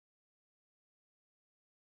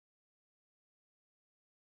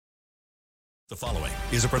The following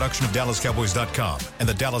is a production of DallasCowboys.com and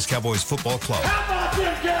the Dallas Cowboys Football Club. How about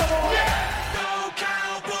them Cowboys? Yeah! Go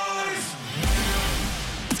Cowboys!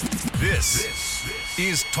 This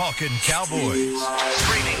is Talkin' Cowboys.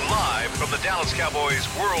 Streaming live from the Dallas Cowboys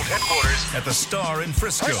World Headquarters at the Star in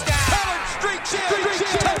Frisco. Pollard streaks in.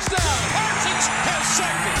 Touchdown. Parsons has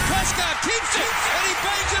sacked it. Prescott keeps it, and he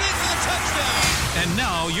bangs it in for the touchdown. And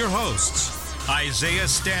now your hosts, Isaiah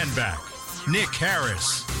Stanback, Nick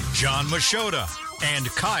Harris, John Machota, and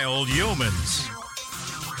Kyle Yeomans.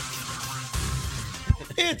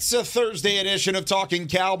 It's a Thursday edition of Talking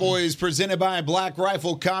Cowboys presented by Black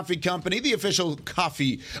Rifle Coffee Company, the official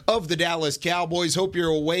coffee of the Dallas Cowboys. Hope you're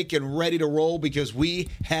awake and ready to roll because we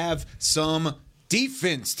have some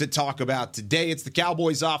defense to talk about today. It's the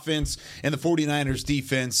Cowboys offense and the 49ers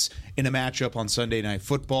defense in a matchup on Sunday Night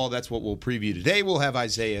Football. That's what we'll preview today. We'll have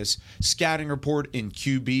Isaiah's scouting report in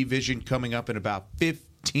QB Vision coming up in about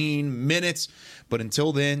 15 minutes. But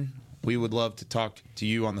until then, we would love to talk to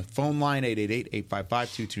you on the phone line,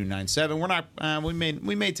 888-855-2297. We're not. We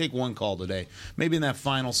may take one call today, maybe in that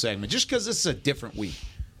final segment, just because this is a different week.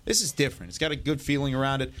 This is different. It's got a good feeling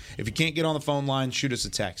around it. If you can't get on the phone line, shoot us a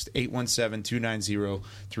text,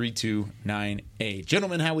 817-290-3298.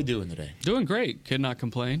 Gentlemen, how we doing today? Doing great. Could not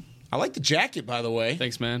complain. I like the jacket, by the way.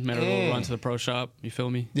 Thanks, man. Made a little run to the pro shop. You feel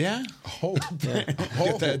me? Yeah?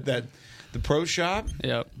 The pro shop?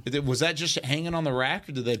 Yep. Was that just hanging on the rack,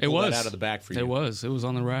 or did they pull that out of the back for you? It was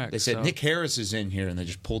on the rack. They said, Nick Harris is in here, and they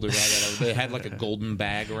just pulled it right out of it. They had like a golden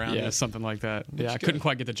bag around it. Yeah, something like that. I couldn't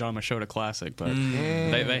quite get the John Machota Classic, but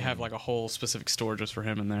they have like a whole specific store just for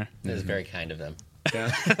him in there. That is very kind of them. Yeah.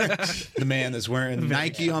 The man that's wearing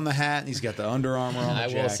Nike on the hat, and he's got the Under Armour on the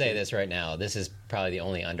jacket. I will say this right now. This is probably the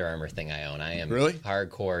only Under Armour thing I own. I am really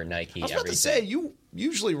hardcore Nike. I was about to say, you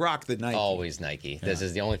usually rock the Nike. Always Nike. Yeah. This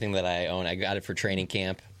is the only thing that I own. I got it for training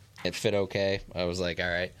camp. It fit okay. I was like, all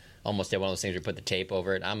right. Almost did one of those things where you put the tape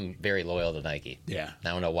over it. I'm very loyal to Nike. Yeah. I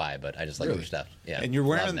don't know why, but I just like their stuff. Yeah. And you're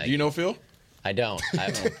wearing, do you know Phil? I don't.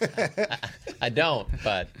 I don't,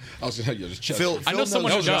 but I was going to just check. Phil I know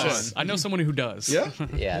someone who does. I know someone who does. Yeah?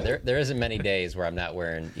 Yeah, there isn't many days where I'm not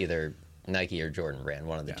wearing either Nike or Jordan brand,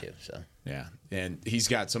 one of the two. So yeah, and he's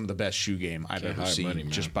got some of the best shoe game I've ever seen, money,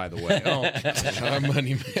 just by the way.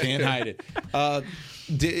 Money, man. Can't hide it. Are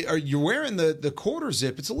you wearing the quarter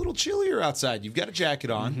zip? It's a little chillier outside. You've got a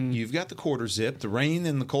jacket on. Mm-hmm. You've got the quarter zip. The rain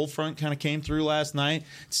and the cold front kind of came through last night.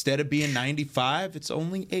 Instead of being 95, it's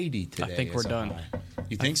only 80 today. I think we're done.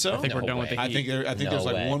 You think so? I think we're done with the heat. I think there's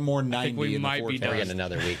like one more 90 I think we in might the be forecast. done. We're getting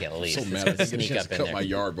another week at least. So mad. I think I cut my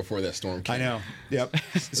yard before that storm came. I know. Yep.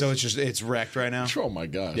 So it's wrecked right now. Oh my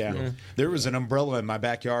God. Yeah. Mm-hmm. There was an umbrella in my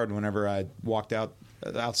backyard whenever I walked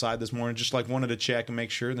outside this morning, just like wanted to check and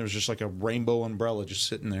make sure, and there was just like a rainbow umbrella just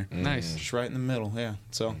sitting there. Nice. Just right in the middle, yeah.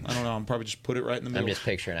 So, I don't know, I'm probably just put it right in the middle. I'm just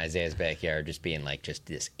picturing Isaiah's backyard just being like just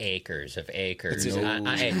this acres of acres. It's on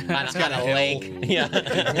a lake. Yeah.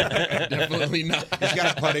 Definitely not. He's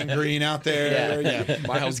got a putting green out there. Yeah.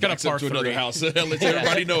 My house backs up to another house. Let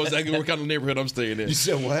everybody know exactly what kind of neighborhood I'm staying in. You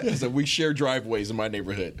said what? I said we share driveways in my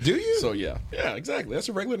neighborhood. Do you? So, yeah. Yeah, exactly. That's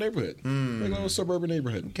a regular neighborhood. Regular suburban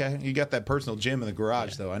neighborhood. Okay. You got that personal gym in the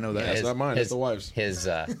garage, though. I know that. That's not mine. That's the wife's.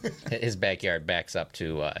 His backyard backs up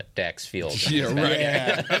to Dak's field. Yeah, right.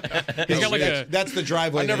 Yeah. He's got like that's the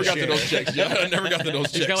driveway. I never got to those checks. Yeah, I never got to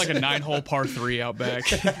those checks. He's got like a 9-hole par 3 out back.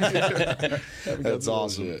 That's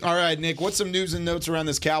awesome. All right, Nick, what's some news and notes around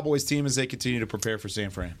this Cowboys team as they continue to prepare for San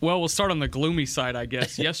Fran? Well, we'll start on the gloomy side, I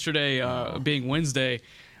guess. Yesterday, being Wednesday,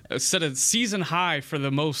 set a season high for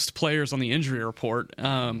the most players on the injury report.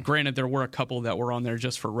 Granted, there were a couple that were on there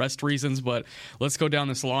just for rest reasons, but let's go down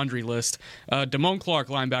this laundry list. Damone Clark,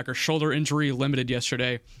 linebacker, shoulder injury, limited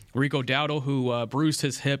yesterday. Rico Dowdle, who bruised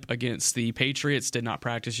his hip against the Patriots, did not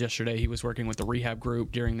practice yesterday. He was working with the rehab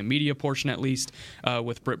group during the media portion, at least,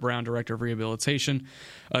 with Britt Brown, director of rehabilitation.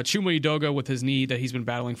 Chuma Edoga, with his knee that he's been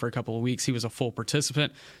battling for a couple of weeks, he was a full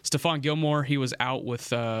participant. Stephon Gilmore, he was out with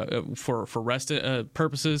for rest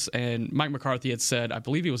purposes, and Mike McCarthy had said, I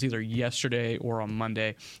believe it was either yesterday or on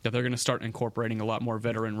Monday, that they're going to start incorporating a lot more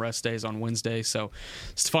veteran rest days on Wednesday. So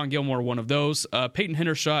Stephon Gilmore, one of those. Peyton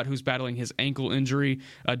Hendershot, who's battling his ankle injury,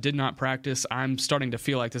 did not practice. I'm starting to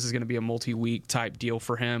feel like this is going to be a multi-week type deal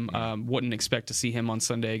for him. Wouldn't expect to see him on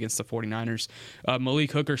Sunday against the 49ers.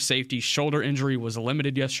 Malik Hooker, safety, shoulder injury was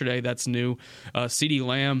limited yesterday. That's new. CeeDee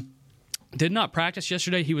Lamb did not practice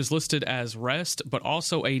yesterday. He was listed as rest, but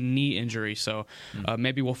also a knee injury. So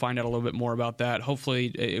maybe we'll find out a little bit more about that. Hopefully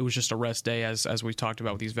it was just a rest day, as we've talked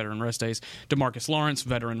about with these veteran rest days. DeMarcus Lawrence,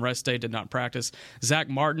 veteran rest day, did not practice. Zach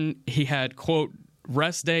Martin, he had, quote,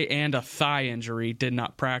 rest day and a thigh injury, did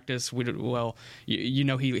not practice.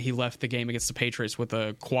 He left the game against the Patriots with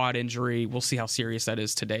a quad injury. We'll see how serious that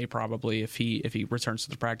is today, probably, if he returns to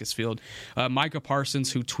the practice field. Micah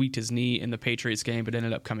Parsons, who tweaked his knee in the Patriots game but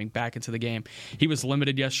ended up coming back into the game, he was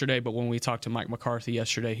limited yesterday, but when we talked to Mike McCarthy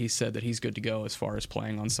yesterday, he said that he's good to go as far as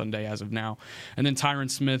playing on Sunday as of now. And then Tyron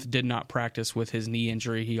Smith did not practice with his knee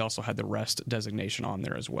injury. He also had the rest designation on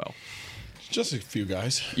there as well. Just a few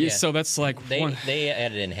guys. Yeah, so that's like they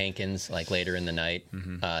added in Hankins like later in the night.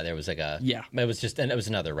 There was like it was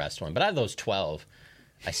another rest one. But out of those 12,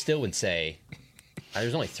 I still would say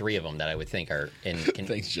there's only 3 of them that I would think are in.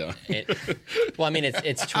 Thanks, John.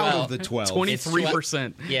 It's 12 out of the 12.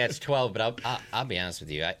 23%. Yeah, it's 12. But I'll be honest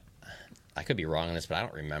with you, I could be wrong on this, but I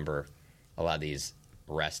don't remember a lot of these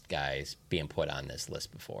rest guys being put on this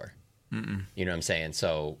list before. You know what I'm saying?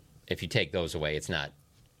 So if you take those away, it's not.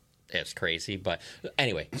 It's crazy, but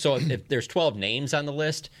anyway. So if there's 12 names on the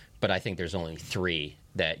list, but I think there's only 3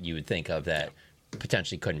 that you would think of that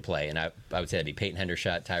potentially couldn't play, and I would say that'd be Peyton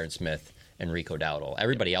Hendershot, Tyron Smith, and Rico Dowdle.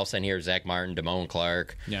 Everybody else on here: Zach Martin, Damone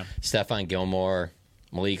Clark, Stephon Gilmore,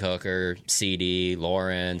 Malik Hooker, CD,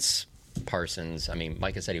 Lawrence, Parsons. I mean,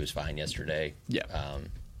 Micah said he was fine yesterday. Yeah.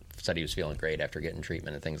 Said he was feeling great after getting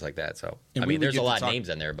treatment and things like that. So, and I mean, there's a lot of names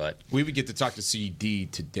in there, but we would get to talk to CD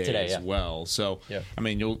today as well. So, I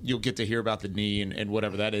mean, you'll get to hear about the knee and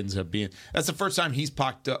whatever that ends up being. That's the first time he's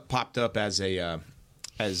popped up as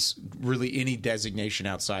as really any designation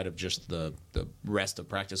outside of just the rest of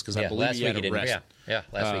practice, because I believe he had a rest.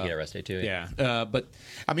 Last week he had a rest day too. But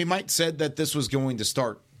I mean, Mike said that this was going to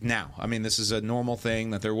start now. I mean, this is a normal thing,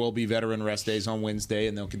 that there will be veteran rest days on Wednesday,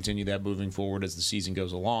 and they'll continue that moving forward as the season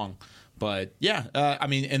goes along. But I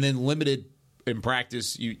mean, and then limited in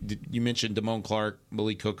practice. You mentioned Damone Clark,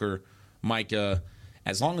 Malik Hooker, Micah.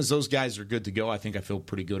 As long as those guys are good to go, I think I feel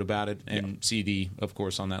pretty good about it. And CD, of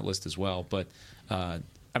course, on that list as well. But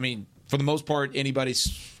I mean, for the most part,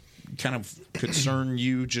 anybody's kind of concern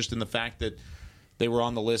you just in the fact that they were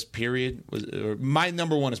on the list, period. My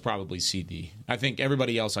number one is probably CD. I think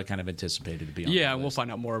everybody else I kind of anticipated to be on the list. Yeah, we'll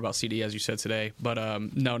find out more about CD, as you said today. But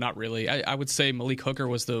no, not really. I would say Malik Hooker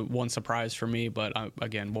was the one surprise for me. But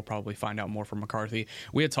again, we'll probably find out more from McCarthy.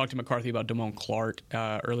 We had talked to McCarthy about Damone Clark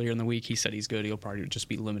earlier in the week. He said he's good. He'll probably just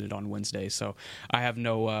be limited on Wednesday. So I have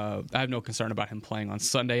no concern about him playing on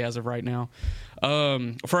Sunday as of right now.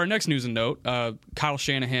 For our next news and note, Kyle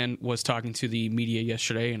Shanahan was talking to the media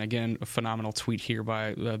yesterday. And again, a phenomenal tweet here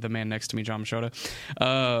by the man next to me, John Machota.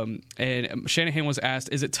 And Shanahan was asked,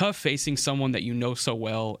 is it tough facing someone that you know so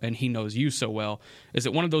well and he knows you so well? Is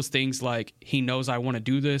it one of those things like he knows I want to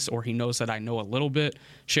do this or he knows that I know a little bit?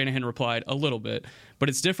 Shanahan replied, a little bit. But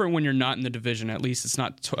it's different when you're not in the division. At least it's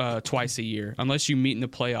not twice a year, unless you meet in the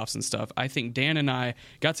playoffs and stuff. I think Dan and I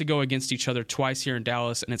got to go against each other twice here in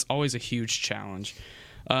Dallas, and it's always a huge challenge.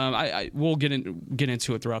 We'll get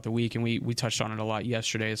into it throughout the week, and we touched on it a lot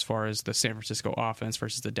yesterday as far as the San Francisco offense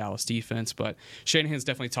versus the Dallas defense. But Shanahan's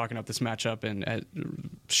definitely talking up this matchup and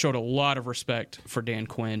showed a lot of respect for Dan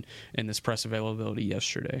Quinn in this press availability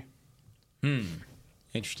yesterday.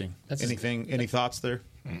 Interesting. Any thoughts there?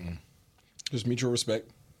 Mm-mm. Just mutual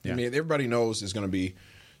respect. Yeah. I mean, everybody knows it's going to be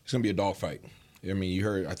a dogfight. I mean, you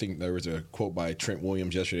heard. I think there was a quote by Trent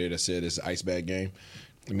Williams yesterday that said it's an ice bag game.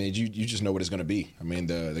 I mean, you just know what it's going to be. I mean,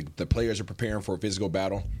 the players are preparing for a physical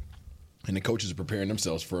battle, and the coaches are preparing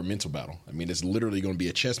themselves for a mental battle. I mean, it's literally going to be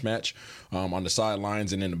a chess match on the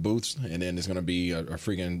sidelines and in the booths, and then it's going to be a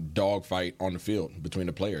freaking dogfight on the field between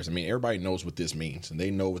the players. I mean, everybody knows what this means, and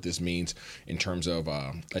they know what this means in terms of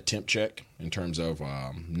attempt check, in terms of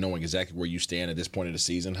knowing exactly where you stand at this point of the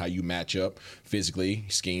season, how you match up physically,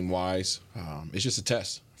 scheme-wise. It's just a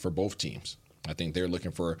test for both teams. I think they're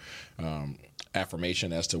looking for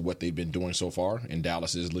affirmation as to what they've been doing so far, and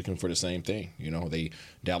Dallas is looking for the same thing. You know,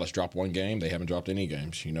 Dallas dropped one game, they haven't dropped any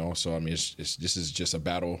games. You know, so I mean, this is just a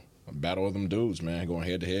battle of them dudes, man, going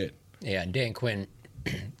head to head. Yeah, Dan Quinn,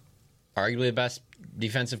 arguably the best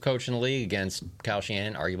defensive coach in the league against Kyle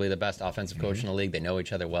Shanahan, arguably the best offensive coach in the league. They know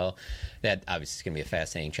each other well. That obviously is going to be a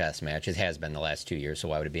fascinating chess match. It has been the last 2 years, so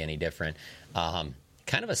why would it be any different?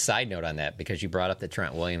 Kind of a side note on that, because you brought up the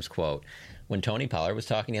Trent Williams quote. When Tony Pollard was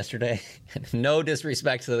talking yesterday, no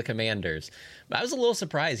disrespect to the Commanders, but I was a little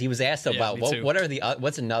surprised. He was asked about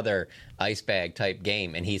what's another ice bag type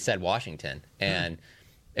game, and he said Washington. And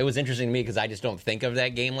it was interesting to me because I just don't think of that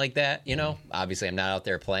game like that. You know, obviously I'm not out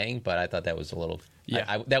there playing, but I thought that was a little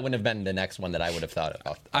Yeah. That wouldn't have been the next one that I would have thought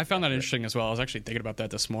of. I found that interesting as well. I was actually thinking about that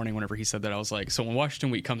this morning whenever he said that. I was like, so when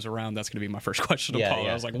Washington week comes around, that's going to be my first question to Paul.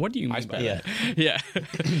 I was like, what do you mean by that? Yeah.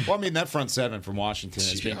 Well, I mean, that front seven from Washington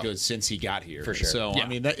has been good since he got here. For sure. So, I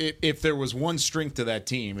mean, if there was one strength to that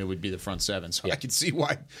team, it would be the front seven. So I can see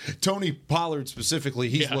why Tony Pollard specifically,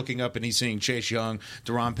 he's looking up and he's seeing Chase Young,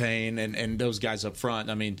 Deron Payne, and those guys up front.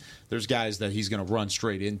 I mean, there's guys that he's going to run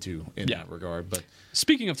straight into in that regard. But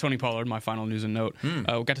speaking of Tony Pollard, my final news and note, we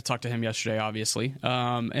got to talk to him yesterday, obviously.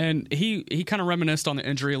 And he kind of reminisced on the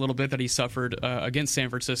injury a little bit that he suffered against San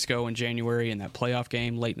Francisco in January in that playoff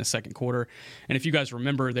game late in the second quarter. And if you guys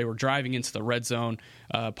remember, they were driving into the red zone.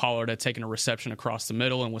 Pollard had taken a reception across the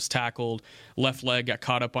middle and was tackled. Left leg got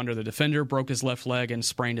caught up under the defender, broke his left leg, and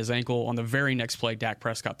sprained his ankle. On the very next play, Dak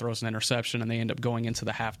Prescott throws an interception, and they end up going into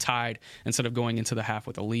the half tied instead of going into the half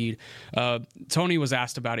with a lead. Tony was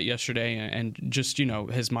asked about it yesterday and just,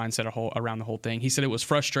 his mindset around the whole thing. He said it was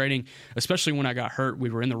frustrating, especially when I got hurt.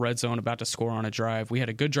 We were in the red zone about to score on a drive. We had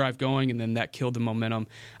a good drive going, and then that killed the momentum.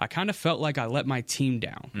 I kind of felt like I let my team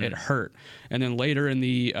down. It hurt. And then later in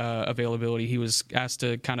the availability, he was asked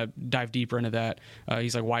to kind of dive deeper into that.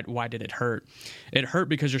 He's like, why did it hurt? It hurt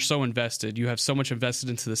because you're so invested. You have so much invested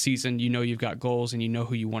into the season. You know you've got goals and you know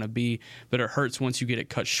who you want to be, but it hurts once you get it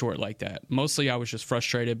cut short like that. Mostly I was just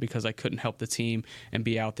frustrated because I couldn't help the team and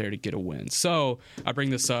be out there to get a win. So I bring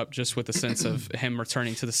this up just with the sense of him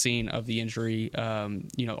returning to the scene of the injury,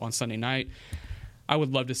 on Sunday night. I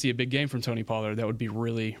would love to see a big game from Tony Pollard. That would be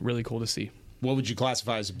really, really cool to see. What would you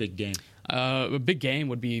classify as a big game? A big game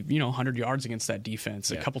would be, 100 yards against that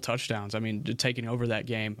defense, a couple touchdowns. I mean, taking over that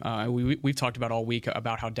game. We've talked about all week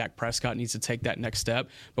about how Dak Prescott needs to take that next step,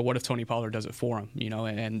 but what if Tony Pollard does it for him,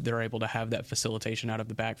 and they're able to have that facilitation out of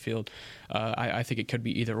the backfield? I think it could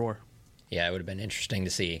be either or. Yeah, it would have been interesting to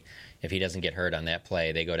see if he doesn't get hurt on that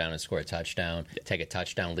play. They go down and score a touchdown, take a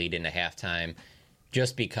touchdown lead into halftime,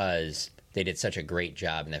 just because they did such a great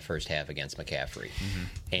job in that first half against McCaffrey.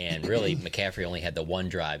 And really, McCaffrey only had the one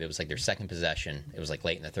drive. It was like their second possession. It was like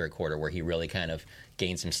late in the third quarter where he really kind of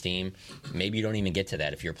gained some steam. Maybe you don't even get to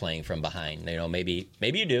that if you're playing from behind. Maybe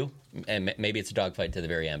you do, and maybe it's a dogfight to the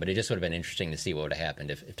very end. But it just would have been interesting to see what would have happened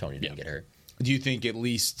if Tony didn't get hurt. Do you think at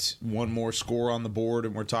least one more score on the board,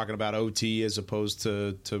 and we're talking about OT as opposed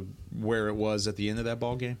to where it was at the end of that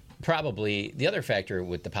ball game? Probably. The other factor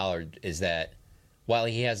with the Pollard is that while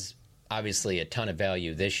he has obviously a ton of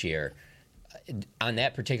value this year, on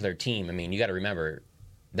that particular team, I mean, you got to remember,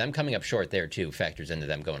 them coming up short there, too, factors into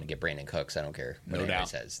them going to get Brandon Cooks. I don't care what anybody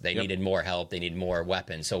says. They needed more help. They needed more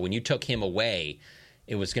weapons. So when you took him away,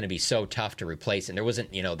 it was going to be so tough to replace. And there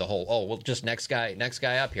wasn't, the whole, just next guy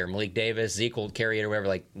up here, Malik Davis, Zeke will carry it or whatever.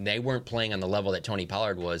 Like, they weren't playing on the level that Tony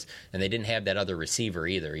Pollard was, and they didn't have that other receiver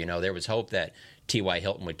either. There was hope that T.Y.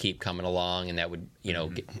 Hilton would keep coming along, and that would,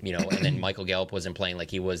 and then Michael Gallup wasn't playing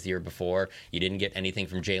like he was the year before. You didn't get anything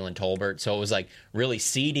from Jalen Tolbert. So it was like really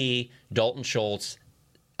CD, Dalton Schultz,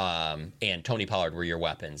 and Tony Pollard were your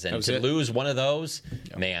weapons. And to lose one of those,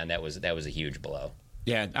 man, that was a huge blow.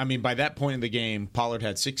 Yeah, I mean, by that point in the game, Pollard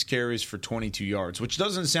had 6 carries for 22 yards, which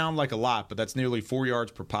doesn't sound like a lot, but that's nearly 4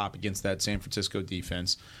 yards per pop against that San Francisco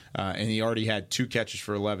defense. And he already had 2 catches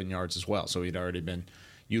for 11 yards as well, so he'd already been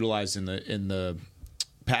utilized in the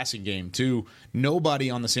passing game too. Nobody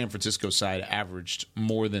on the San Francisco side averaged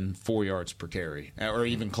more than 4 yards per carry, or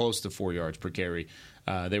even close to 4 yards per carry.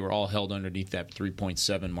 They were all held underneath that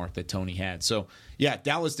 3.7 mark that Tony had. So, yeah,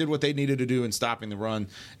 Dallas did what they needed to do in stopping the run,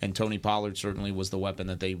 and Tony Pollard certainly was the weapon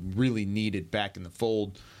that they really needed back in the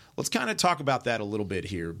fold. Let's kind of talk about that a little bit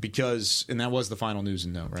here and that was the final news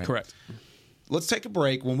and note, right? Correct. Let's take a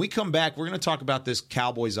break. When we come back, we're going to talk about this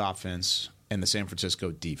Cowboys offense and the San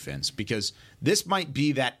Francisco defense, because this might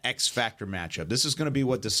be that X-factor matchup. This is going to be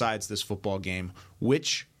what decides this football game.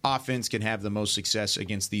 Which offense can have the most success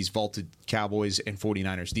against these vaulted Cowboys and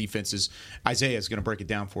 49ers defenses? Isaiah is going to break it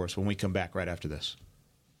down for us when we come back right after this.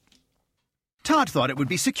 Todd thought it would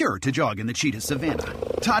be secure to jog in the cheetah savanna.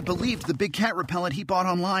 Todd believed the big cat repellent he bought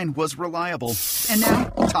online was reliable. And now,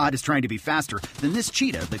 Todd is trying to be faster than this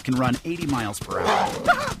cheetah that can run 80 miles per hour.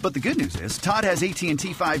 But the good news is, Todd has AT&T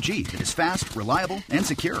 5G that is fast, reliable, and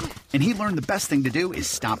secure. And he learned the best thing to do is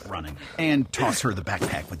stop running and toss her the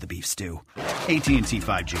backpack with the beef stew. AT&T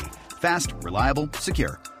 5G. Fast, reliable,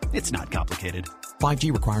 secure. It's not complicated.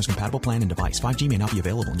 5G requires compatible plan and device. 5G may not be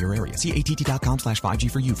available in your area. See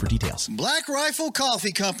att.com/5G for you for details. Black Rifle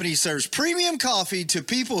Coffee Company serves premium coffee to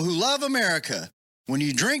people who love America. When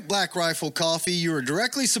you drink Black Rifle coffee, you are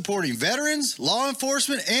directly supporting veterans, law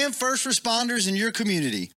enforcement, and first responders in your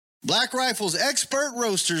community. Black Rifle's expert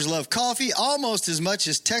roasters love coffee almost as much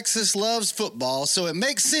as Texas loves football, so it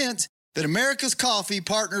makes sense that America's Coffee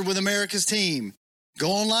partnered with America's team.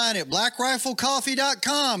 Go online at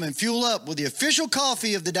blackriflecoffee.com and fuel up with the official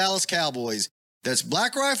coffee of the Dallas Cowboys. That's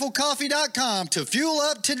blackriflecoffee.com to fuel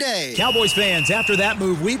up today. Cowboys fans, after that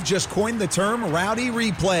move, we've just coined the term Rowdy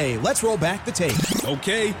Replay. Let's roll back the tape.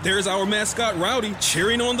 Okay, there's our mascot Rowdy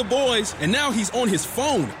cheering on the boys. And now he's on his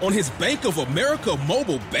phone, on his Bank of America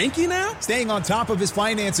mobile banking app? Staying on top of his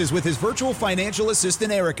finances with his virtual financial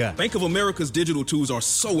assistant, Erica. Bank of America's digital tools are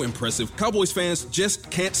so impressive. Cowboys fans just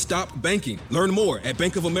can't stop banking. Learn more at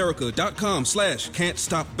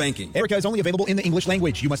bankofamerica.com/can't-stop-banking. Erica is only available in the English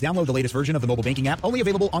language. You must download the latest version of the mobile banking app, only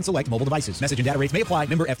available on select mobile devices. Message and data rates may apply.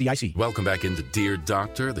 Member FDIC. Welcome back into Dear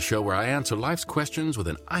Doctor, the show where I answer life's questions with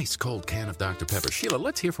an ice-cold can of Dr. Pepper. Sheila,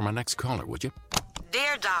 let's hear from our next caller, would you?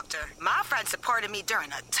 Dear Doctor, my friend supported me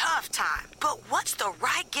during a tough time, but what's the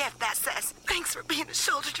right gift that says, thanks for being a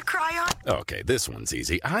shoulder to cry on? Okay, this one's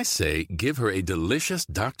easy. I say give her a delicious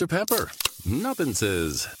Dr. Pepper. Nothing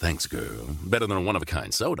says, thanks, girl, better than a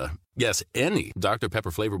one-of-a-kind soda. Yes, any Dr.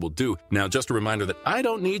 Pepper flavor will do. Now, just a reminder that I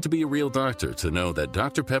don't need to be a real doctor to know that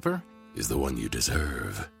Dr. Pepper is the one you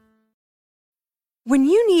deserve. When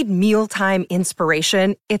you need mealtime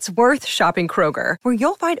inspiration, it's worth shopping Kroger, where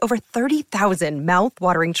you'll find over 30,000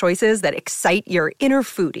 mouth-watering choices that excite your inner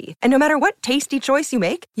foodie. And no matter what tasty choice you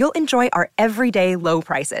make, you'll enjoy our everyday low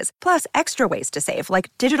prices, plus extra ways to save,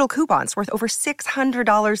 like digital coupons worth over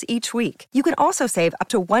 $600 each week. You can also save up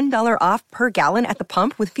to $1 off per gallon at the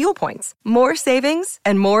pump with fuel points. More savings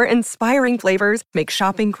and more inspiring flavors make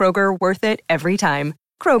shopping Kroger worth it every time.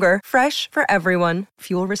 Kroger, fresh for everyone.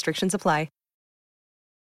 Fuel restrictions apply.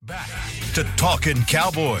 Back to Talkin'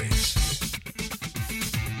 Cowboys.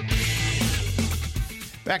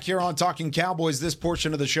 Back here on Talking Cowboys, this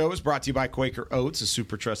portion of the show is brought to you by Quaker Oats, a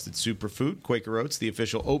super trusted superfood. Quaker Oats, the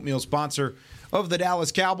official oatmeal sponsor of the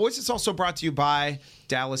Dallas Cowboys. It's also brought to you by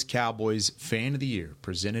Dallas Cowboys Fan of the Year,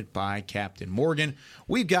 presented by Captain Morgan.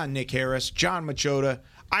 We've got Nick Harris, John Machota,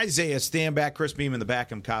 Isaiah Stanback, Chris Beam in the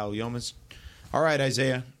back, and Kyle Yeomans. All right,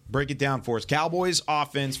 Isaiah, break it down for us. Cowboys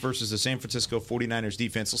offense versus the San Francisco 49ers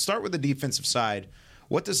defense. We'll start with the defensive side.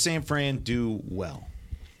 What does San Fran do well?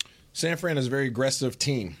 San Fran is a very aggressive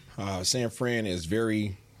team. San Fran is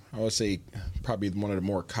very, I would say, probably one of the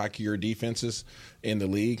more cockier defenses in the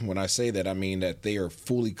league. When I say that, I mean that they are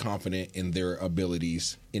fully confident in their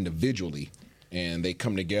abilities individually, and they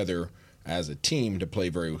come together as a team to play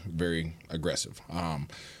very, very aggressive.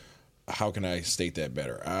 How can I state that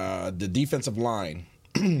better? The defensive line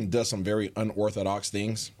does some very unorthodox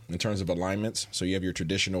things in terms of alignments. So you have your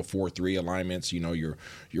traditional 4-3 alignments, you know, your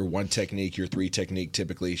one technique, your three technique,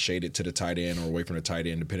 typically shaded to the tight end or away from the tight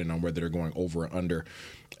end, depending on whether they're going over or under.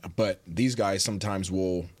 But these guys sometimes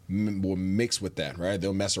will mix with that, right?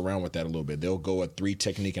 They'll mess around with that a little bit. They'll go a 3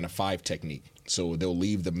 technique and a 5 technique. So they'll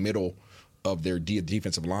leave the middle of their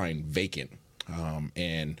defensive line vacant.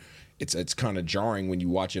 And it's kind of jarring when you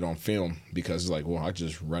watch it on film, because it's like, well, I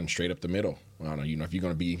just run straight up the middle. I don't know, you know, if you're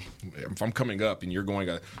going to be, if I'm coming up and you're going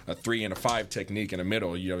a 3 and a 5 technique in the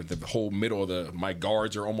middle, you know, the whole middle of my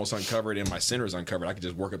guards are almost uncovered and my center is uncovered. I can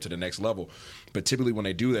just work up to the next level. But typically when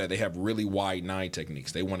they do that, they have really wide 9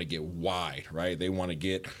 techniques. They want to get wide, right? They want to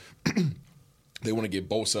get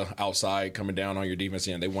Bosa outside coming down on your defense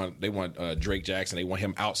end. They want Drake Jackson. They want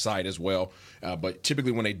him outside as well. But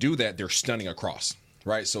typically when they do that, they're stunning across.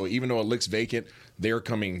 Right, so even though it looks vacant, they're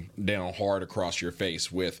coming down hard across your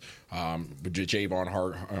face with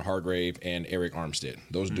Javon Hargrave and Eric Armstead.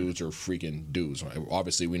 Those dudes are freaking dudes.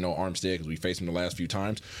 Obviously, we know Armstead because we faced him the last few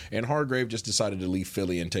times. And Hargrave just decided to leave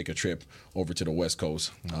Philly and take a trip over to the West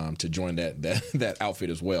Coast to join that outfit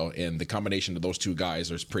as well. And the combination of those two guys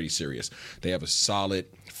is pretty serious. They have a solid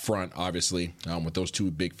front, obviously, with those two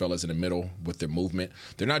big fellas in the middle with their movement.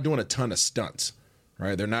 They're not doing a ton of stunts.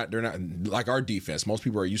 Right, they're not like our defense. Most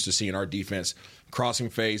people are used to seeing our defense crossing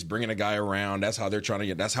face, bringing a guy around. That's how they're trying to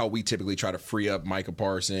get. That's how we typically try to free up Micah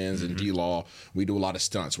Parsons and D-Law. We do a lot of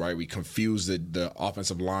stunts, right? We confuse the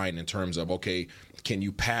offensive line in terms of, okay, can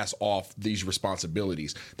you pass off these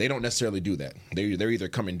responsibilities? They don't necessarily do that. They're either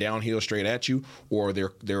coming downhill straight at you, or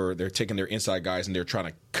they're taking their inside guys and they're trying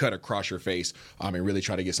to cut across your face and really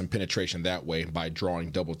try to get some penetration that way by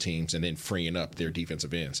drawing double teams and then freeing up their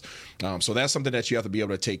defensive ends. So that's something that you have to be able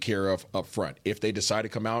to take care of up front. If they decide to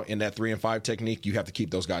come out in that 3 and 5 technique, you have to keep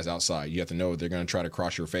those guys outside. You have to know they're going to try to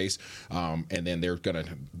cross your face, and then they're going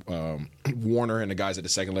to Warner and the guys at the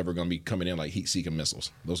second level are going to be coming in like heat-seeking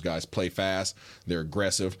missiles. Those guys play fast. They're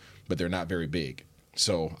aggressive, but they're not very big.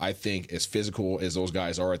 So I think as physical as those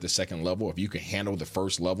guys are at the second level, if you can handle the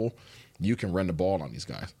first level, you can run the ball on these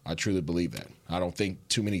guys. I truly believe that. I don't think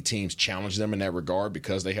too many teams challenge them in that regard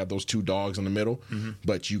because they have those two dogs in the middle,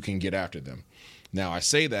 but you can get after them. Now, I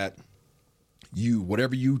say that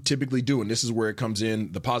whatever you typically do, and this is where it comes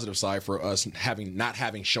in the positive side for us not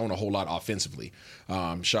having shown a whole lot offensively,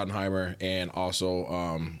 Schottenheimer and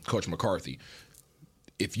also Coach McCarthy.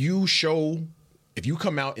 If you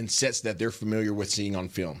come out in sets that they're familiar with seeing on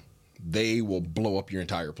film, they will blow up your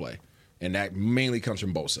entire play. And that mainly comes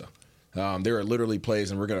from Bosa. There are literally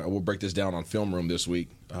plays, and we'll break this down on Film Room this week.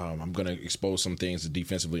 I'm going to expose some things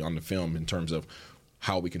defensively on the film in terms of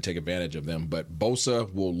how we can take advantage of them. But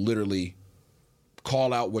Bosa will literally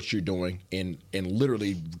call out what you're doing and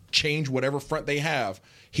literally change whatever front they have.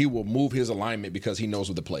 He will move his alignment because he knows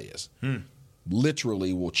what the play is.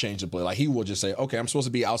 Literally will change the play. Like, he will just say, okay, I'm supposed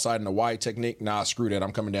to be outside in the wide technique. Nah, screw that.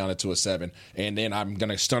 I'm coming down into a 7. And then I'm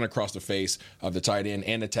going to stun across the face of the tight end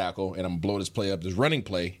and the tackle, and I'm going to blow this play up, this running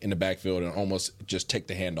play in the backfield, and almost just take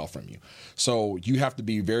the handoff from you. So you have to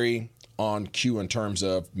be very on cue in terms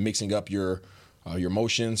of mixing up your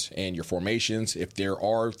motions and your formations. If there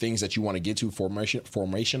are things that you want to get to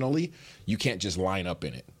formationally, you can't just line up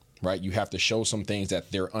in it. Right, you have to show some things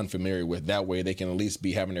that they're unfamiliar with. That way, they can at least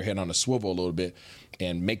be having their head on a swivel a little bit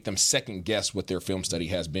and make them second guess what their film study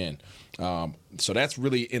has been. So that's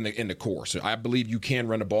really in the core. So I believe you can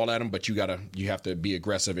run the ball at them, but you have to be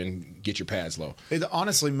aggressive and get your pads low. It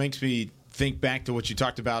honestly makes me think back to what you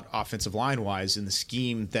talked about offensive line-wise in the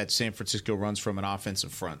scheme that San Francisco runs from an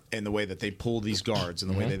offensive front and the way that they pull these guards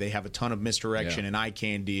and the way that they have a ton of misdirection and eye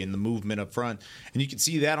candy and the movement up front. And you can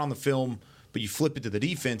see that on the film. But you flip it to the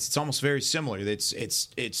defense, it's almost very similar.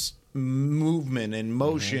 It's movement and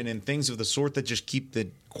motion and things of the sort that just keep the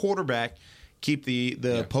quarterback, keep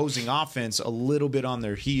the opposing offense a little bit on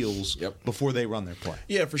their heels before they run their play.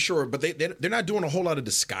 Yeah, for sure. But they're not doing a whole lot of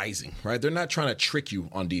disguising, right? They're not trying to trick you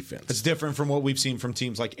on defense. It's different from what we've seen from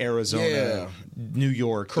teams like Arizona, New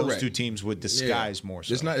York. Correct. Those two teams would disguise more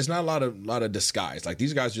so. It's not a lot of disguise. Like,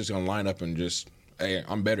 these guys are just going to line up and just, hey,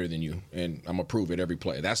 I'm better than you, and I'm going to prove it every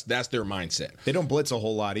play. That's their mindset. They don't blitz a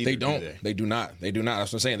whole lot either. They don't. They do not. That's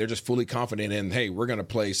what I'm saying. They're just fully confident in, hey, we're going to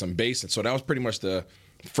play some base. And so that was pretty much the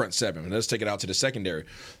front seven. Let's take it out to the secondary.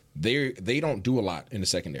 They don't do a lot in the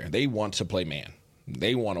secondary. They want to play man.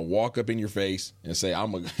 They want to walk up in your face and say,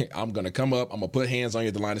 I'm going to come up, I'm going to put hands on you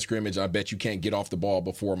at the line of scrimmage. I bet you can't get off the ball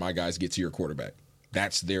before my guys get to your quarterback.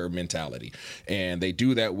 That's their mentality. And they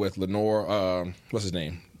do that with Lenore, what's his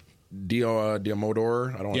name?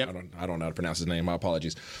 Diamodor. I don't know how to pronounce his name. My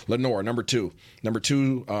apologies. Lenore, number two,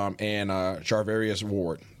 and Charvarius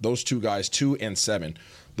Ward. Those two guys, 2 and 7.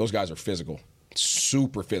 Those guys are physical,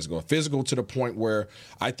 super physical to the point where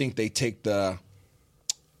I think they take the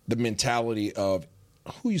mentality of,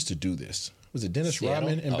 who used to do this? Was it Dennis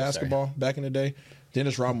Rodman in basketball back in the day?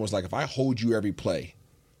 Dennis Rodman was like, if I hold you every play,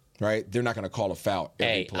 right, they're not going to call a foul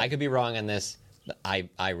every play. I could be wrong on this.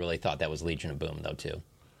 I really thought that was Legion of Boom, though, too.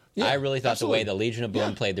 Yeah, I really thought the way the Legion of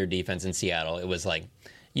Boom played their defense in Seattle, it was like,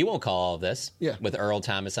 you won't call all of this. Yeah. With Earl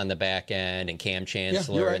Thomas on the back end and Cam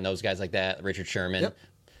Chancellor and those guys like that, Richard Sherman. Yep.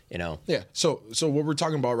 You know. Yeah. So what we're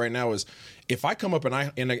talking about right now is, if I come up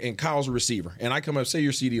and Kyle's a receiver, and I come up, say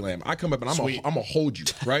you're CD Lamb, I come up and I'm gonna hold you,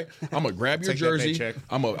 right? I'm gonna grab your jersey.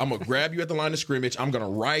 I'm gonna grab you at the line of scrimmage. I'm gonna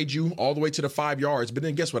ride you all the way to the 5 yards. But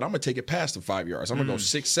then guess what? I'm gonna take it past the 5 yards. I'm gonna go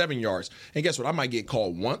 6-7 yards. And guess what? I might get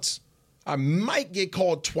called once. I might get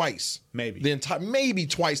called twice. Maybe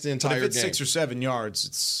twice the entire game. But if it's 6 or 7 yards,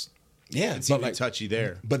 it's even touchy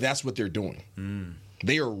there. But that's what they're doing.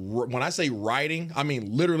 They are, when I say riding, I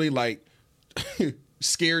mean literally like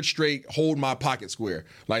scared straight, hold my pocket square.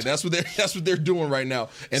 Like, that's what they're doing right now.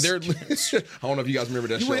 And they're, I don't know if you guys remember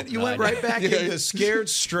that show. You went right back into scared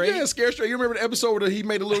straight. Yeah, scared straight. You remember the episode where he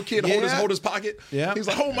made a little kid hold his pocket? Yeah. He's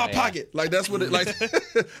like, hold my pocket. Like, that's what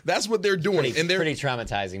that's what they're doing. Pretty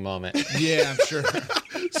traumatizing moment. Yeah, I'm sure.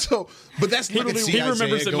 But that's literally he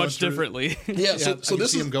remembers it much differently. Yeah, so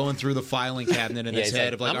this is him going through the filing cabinet in his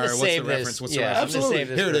head of like, all right, what's the reference? What's the reference?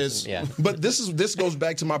 Absolutely. Here it is. Yeah. But this goes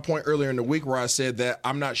back to my point earlier in the week where I said that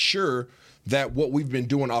I'm not sure that what we've been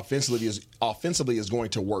doing offensively is going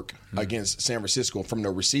to work against San Francisco from the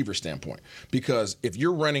receiver standpoint. Because if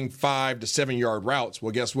you're running 5 to 7 yard routes,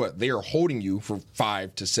 well, guess what? They are holding you for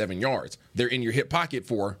 5 to 7 yards. They're in your hip pocket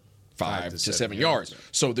for 5 to 7 yards.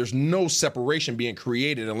 So there's no separation being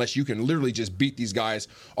created unless you can literally just beat these guys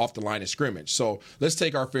off the line of scrimmage. So let's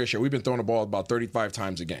take our fair share. We've been throwing the ball about 35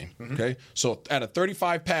 times a game. Okay. So out of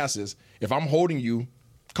 35 passes, if I'm holding you,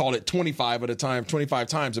 call it 25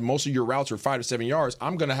 times, and most of your routes are 5 to 7 yards,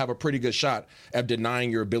 I'm going to have a pretty good shot at denying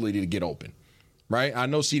your ability to get open. right? I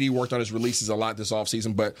know CD worked on his releases a lot this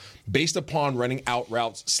offseason, but based upon running out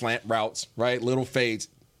routes, slant routes, right, little fades,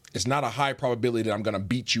 it's not a high probability that I'm going to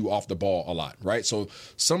beat you off the ball a lot, right? So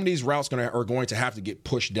some of these routes are going to have to get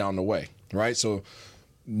pushed down the way, right? So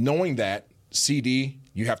knowing that, CD,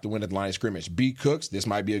 you have to win at the line of scrimmage. B. Cooks, this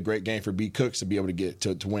might be a great game for B. Cooks to be able to get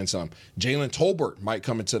to win some. Jalen Tolbert might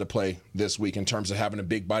come into the play this week in terms of having a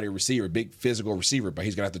big body receiver, big physical receiver, but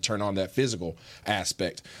he's going to have to turn on that physical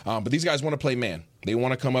aspect. But these guys want to play man. They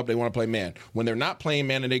want to come up. They want to play man. When they're not playing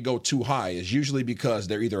man and they go too high, it's usually because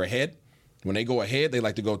they're either ahead. When they go ahead, they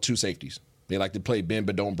like to go two safeties. They like to play bend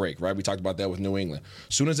but don't break, right? We talked about that with New England.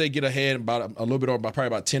 As soon as they get ahead about a little bit over, probably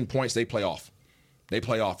about 10 points, they play off. They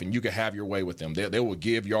play off, and you can have your way with them. They will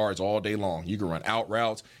give yards all day long. You can run out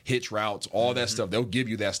routes, hitch routes, all that stuff. They'll give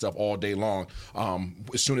you that stuff all day long.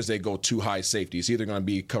 As soon as they go too high safety, it's either going to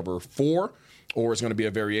be cover 4 or it's going to be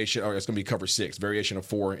a variation, or it's going to be cover 6, variation of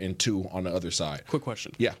 4 and 2 on the other side. Quick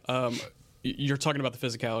question. Yeah. You're talking about the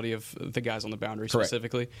physicality of the guys on the boundary Correct.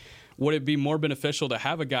 specifically. Would it be more beneficial to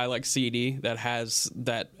have a guy like CD that has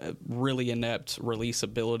that really inept release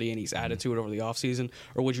ability and he's added to it over the offseason?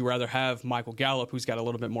 Or would you rather have Michael Gallup, who's got a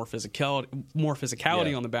little bit more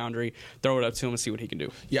physicality on the boundary, throw it up to him and see what he can do?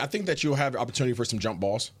 Yeah, I think that you'll have opportunity for some jump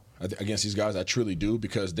balls against these guys. I truly do,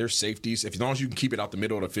 because their safeties, as long as you can keep it out the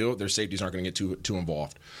middle of the field, their safeties aren't going to get too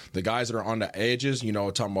involved. The guys that are on the edges,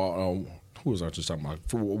 talking about who was I just talking about?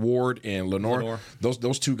 For Ward and Lenore.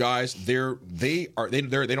 Those two guys, they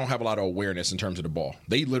don't have a lot of awareness in terms of the ball.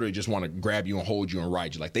 They literally just want to grab you and hold you and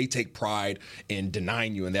ride you. Like, they take pride in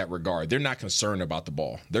denying you in that regard. They're not concerned about the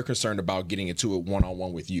ball. They're concerned about getting into it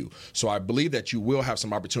one-on-one with you. So I believe that you will have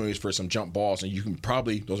some opportunities for some jump balls, and you can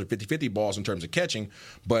probably, those are 50-50 balls in terms of catching,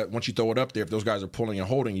 but once you throw it up there, if those guys are pulling and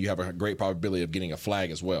holding, you have a great probability of getting a flag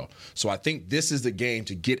as well. So I think this is the game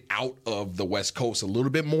to get out of the West Coast a little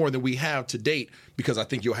bit more than we have to date, because I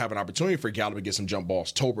think you'll have an opportunity for Gallup to get some jump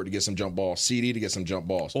balls, Tolbert to get some jump balls, CD to get some jump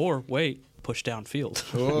balls. Or, wait, push downfield.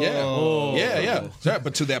 Yeah.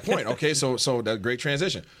 But to that point, okay, so that's a great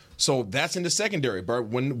transition. So that's in the secondary, but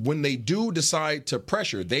when they do decide to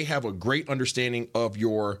pressure, they have a great understanding of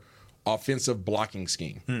your offensive blocking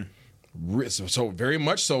scheme. So very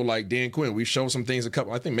much so, like Dan Quinn. We showed some things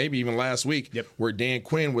I think maybe even last week, where Dan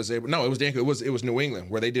Quinn was able. No, it was Dan. It was New England,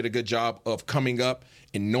 where they did a good job of coming up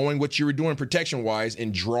and knowing what you were doing protection wise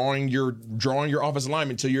and drawing your offensive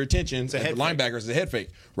lineman to your attention. The linebackers, is a head fake,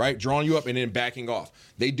 right? Drawing you up and then backing off.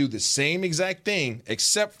 They do the same exact thing,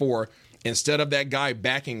 except for instead of that guy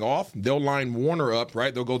backing off, they'll line Warner up,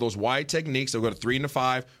 right? They'll go those wide techniques. They'll go to 3 and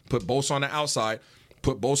 5, put Bosa on the outside,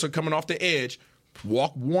 put Bosa coming off the edge.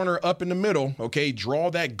 Walk Warner up in the middle, okay, draw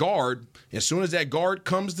that guard. As soon as that guard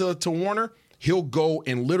comes to Warner, he'll go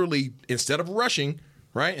and literally, instead of rushing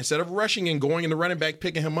and going in the running back,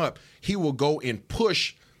 picking him up, he will go and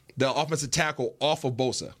push the offensive tackle off of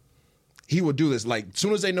Bosa. He will do this. Like, as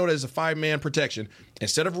soon as they know there's a 5-man protection,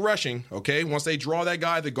 instead of rushing, okay, once they draw that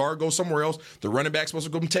guy, the guard goes somewhere else, the running back's supposed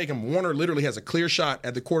to go and take him. Warner literally has a clear shot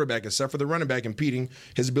at the quarterback, except for the running back impeding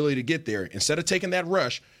his ability to get there. Instead of taking that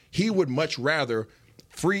rush, he would much rather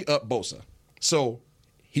free up Bosa. So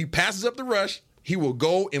he passes up the rush. He will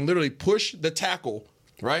go and literally push the tackle,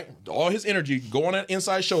 right? All his energy, go on that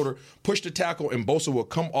inside shoulder, push the tackle, and Bosa will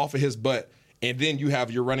come off of his butt. And then you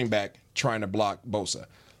have your running back trying to block Bosa.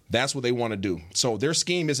 That's what they want to do. So their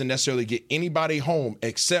scheme isn't necessarily get anybody home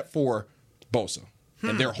except for Bosa.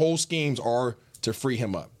 And their whole schemes are to free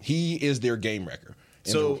him up. He is their game wrecker.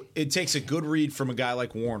 So it takes a good read from a guy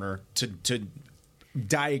like Warner to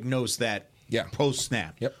diagnose that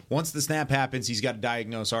post-snap. Yep. Once the snap happens, he's got to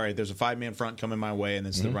diagnose, all right, there's a 5-man front coming my way, and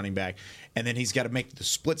it's the running back. And then he's got to make the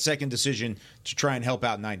split-second decision to try and help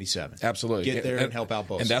out 97. Absolutely. Get there and help out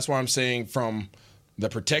Bosa. And that's why I'm saying from the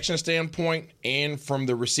protection standpoint and from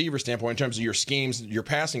the receiver standpoint, in terms of your schemes, your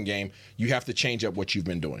passing game, you have to change up what you've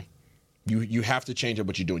been doing. You have to change up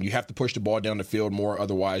what you're doing. You have to push the ball down the field more.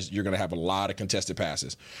 Otherwise, you're going to have a lot of contested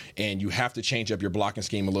passes. And you have to change up your blocking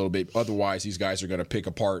scheme a little bit. Otherwise, these guys are going to pick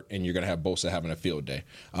apart, and you're going to have Bosa having a field day.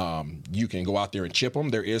 You can go out there and chip them.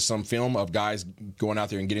 There is some film of guys going out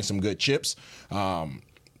there and getting some good chips.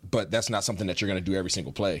 But that's not something that you're going to do every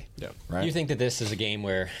single play. Yeah. Right? You think that this is a game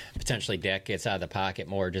where potentially Dak gets out of the pocket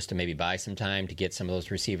more just to maybe buy some time to get some of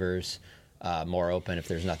those receivers more open if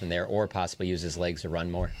there's nothing there, or possibly use his legs to run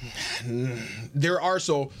more? There are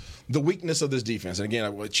the weakness of this defense, and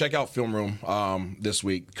again, check out Film Room this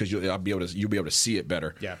week because you'll be able to see it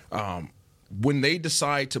better. Yeah. When they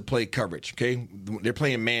decide to play coverage, okay, they're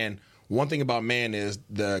playing man. One thing about man is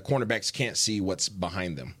the cornerbacks can't see what's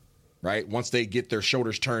behind them. right? Once they get their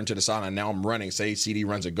shoulders turned to the sideline, now I'm running. Say CD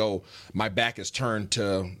runs a go, my back is turned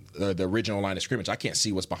to the original line of scrimmage. I can't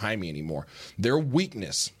see what's behind me anymore. Their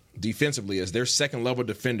weakness defensively is their second-level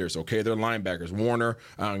defenders, okay? Their linebackers, Warner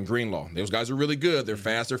and Greenlaw. Those guys are really good. They're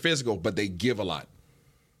fast, they're physical, but they give a lot.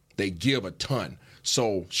 They give a ton.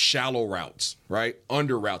 So shallow routes, right?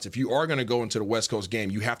 Under routes. If you are going to go into the West Coast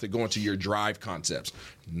game, you have to go into your drive concepts.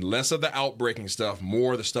 Less of the outbreaking stuff,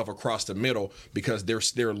 more of the stuff across the middle, because their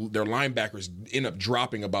linebackers end up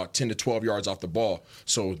dropping about 10 to 12 yards off the ball.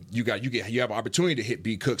 So you have an opportunity to hit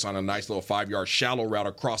B. Cooks on a nice little 5-yard shallow route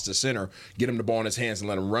across the center, get him the ball in his hands and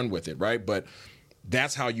let him run with it, right? But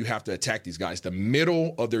that's how you have to attack these guys. The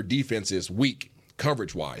middle of their defense is weak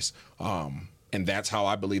coverage-wise. And that's how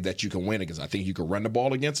I believe that you can win it, because I think you can run the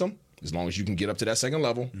ball against them as long as you can get up to that second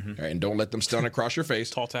level and don't let them stun across your face.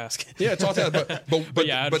 Tall task. Yeah, tall task.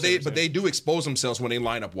 But they do expose themselves when they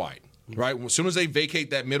line up wide, right? As soon as they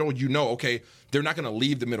vacate that middle, okay, they're not going to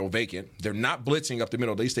leave the middle vacant. They're not blitzing up the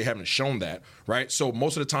middle. At least they haven't shown that, right? So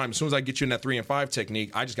most of the time, as soon as I get you in that 3 and 5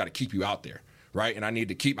 technique, I just got to keep you out there. Right, and I need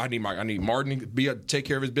Martin to take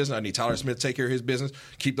care of his business. I need Tyler Smith to take care of his business.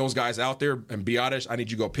 Keep those guys out there, and Biotish, I need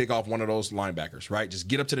you to go pick off one of those linebackers. Right, just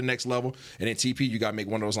get up to the next level, and then TP, you got to make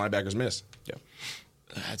one of those linebackers miss. Yeah,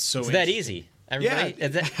 that's so. It's that easy. Everybody,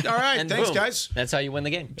 yeah. All right, thanks, boom, guys. That's how you win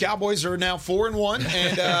the game. Cowboys are now 4-1,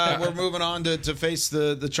 and we're moving on to face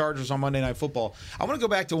the Chargers on Monday Night Football. I want to go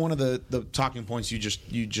back to one of the talking points you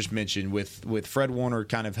just mentioned with Fred Warner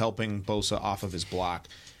kind of helping Bosa off of his block.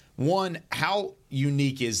 One, how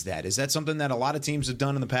unique is that? Is that something that a lot of teams have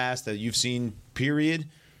done in the past that you've seen, period?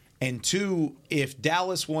 And two, if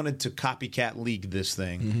Dallas wanted to copycat league this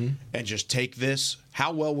thing and just take this,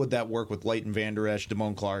 how well would that work with Leighton Vander Esch,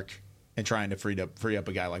 Damone Clark, and trying to free up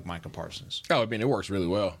a guy like Micah Parsons? Oh, I mean, it works really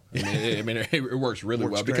well. It works really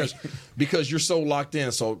well because you're so locked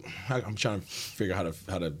in. So I'm trying to figure out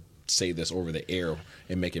how to say this over the air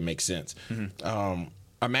and make it make sense.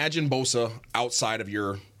 Imagine Bosa outside of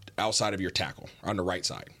your tackle on the right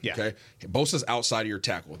side. Yeah. Okay. Bosa's outside of your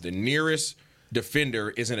tackle. The nearest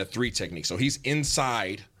defender is in a 3 technique. So he's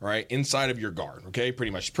inside, right? Inside of your guard. Okay.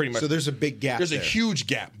 Pretty much. So there's a big gap. There's a huge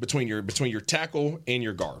gap between your tackle and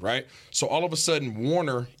your guard, right? So all of a sudden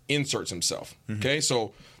Warner inserts himself. Okay.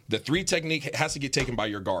 So the 3 technique has to get taken by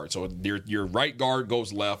your guard. So your right guard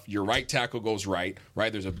goes left, your right tackle goes right?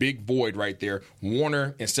 There's a big void right there.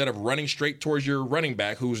 Warner, instead of running straight towards your running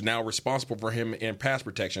back, who's now responsible for him in pass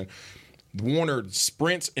protection, Warner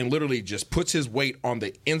sprints and literally just puts his weight on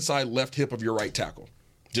the inside left hip of your right tackle.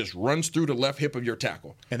 Just runs through the left hip of your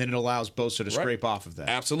tackle. And then it allows Bosa to scrape off of that.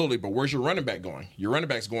 Absolutely. But where's your running back going? Your running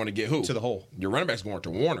back's going to get who? To the hole. Your running back's going to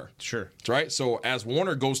Warner. Sure. Right? So as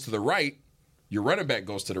Warner goes to the right, your running back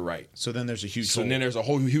goes to the right. So then there's a huge hole. So then there's a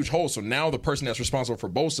whole huge hole. So now the person that's responsible for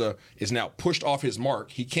Bosa is now pushed off his mark.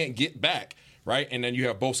 He can't get back, right? And then you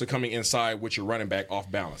have Bosa coming inside with your running back off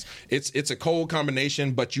balance. It's a cold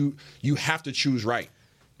combination, but you have to choose right.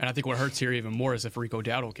 And I think what hurts here even more is if Rico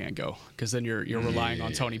Dowdle can't go, because then you're relying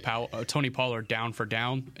on Tony Pollard down for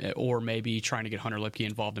down, or maybe trying to get Hunter Lipke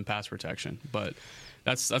involved in pass protection. But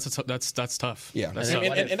that's tough. Yeah, that's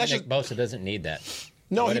Nick Bosa doesn't need that.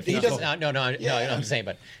 No, he doesn't. No, I'm saying,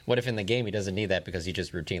 but what if in the game he doesn't need that because he's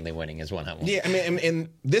just routinely winning his one-on-one? Yeah, I mean, and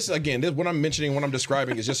this, again, what I'm mentioning, what I'm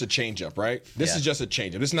describing is just a change-up, right? This is just a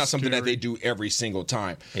change-up. This is not something that they do every single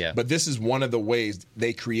time. Yeah. But this is one of the ways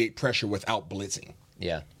they create pressure without blitzing.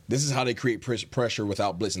 Yeah. This is how they create pressure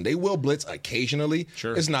without blitzing. They will blitz occasionally.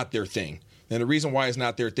 Sure. It's not their thing. And the reason why it's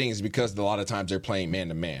not their thing is because a lot of times they're playing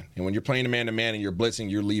man-to-man. And when you're playing a man-to-man and you're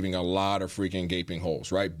blitzing, you're leaving a lot of freaking gaping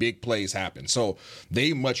holes, right? Big plays happen. So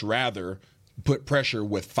they much rather put pressure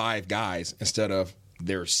with 5 guys instead of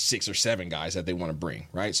their 6 or 7 guys that they want to bring,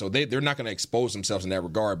 right? So they're not going to expose themselves in that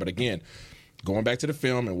regard. But again, going back to the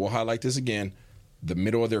film, and we'll highlight this again, the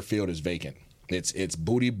middle of their field is vacant. It's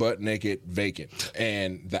booty, butt naked, vacant.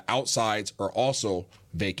 And the outsides are also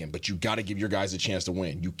vacant. But you got to give your guys a chance to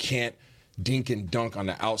win. You can't dink and dunk on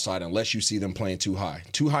the outside unless you see them playing too high.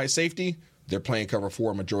 Too high safety, they're playing cover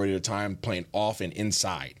 4 majority of the time, playing off and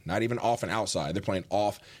inside. Not even off and outside. They're playing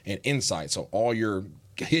off and inside. So all your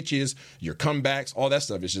hitches, your comebacks, all that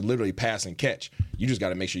stuff is just literally pass and catch. You just got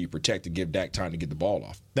to make sure you protect and give Dak time to get the ball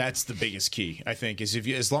off. That's the biggest key, I think, is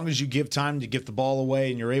as long as you give time to get the ball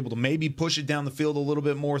away and you're able to maybe push it down the field a little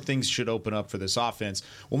bit more, things should open up for this offense.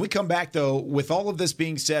 When we come back, though, with all of this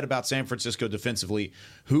being said about San Francisco defensively,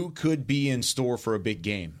 who could be in store for a big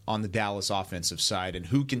game on the Dallas offensive side, and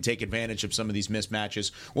who can take advantage of some of these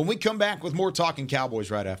mismatches? When we come back with more Talking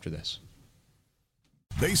Cowboys right after this.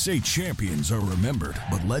 They say champions are remembered,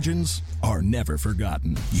 but legends are never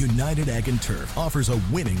forgotten. United Ag and Turf offers a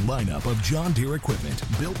winning lineup of John Deere equipment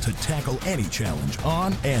built to tackle any challenge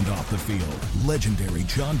on and off the field. Legendary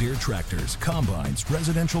John Deere tractors, combines,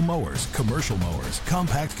 residential mowers, commercial mowers,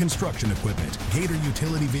 compact construction equipment, Gator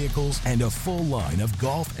utility vehicles, and a full line of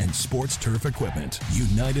golf and sports turf equipment.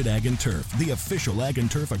 United Ag and Turf, the official Ag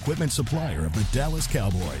and Turf equipment supplier of the Dallas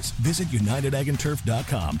Cowboys. Visit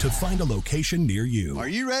UnitedAgAndTurf.com to find a location near you.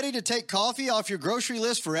 Are you ready to take coffee off your grocery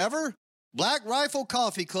list forever? Black Rifle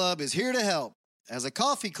Coffee Club is here to help. As a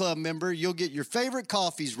coffee club member, you'll get your favorite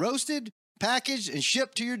coffees roasted, packaged, and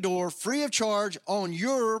shipped to your door free of charge on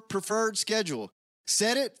your preferred schedule.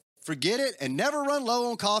 Set it, forget it, and never run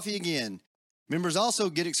low on coffee again. Members also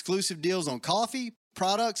get exclusive deals on coffee,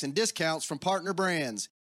 products, and discounts from partner brands.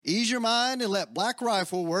 Ease your mind and let Black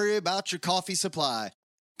Rifle worry about your coffee supply.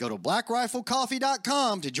 Go to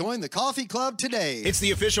blackriflecoffee.com to join the coffee club today. It's the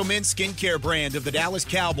official men's skincare brand of the Dallas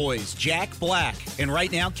Cowboys, Jack Black. And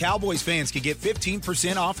right now, Cowboys fans can get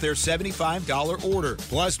 15% off their $75 order.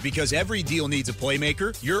 Plus, because every deal needs a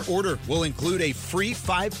playmaker, your order will include a free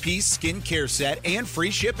 5-piece skincare set and free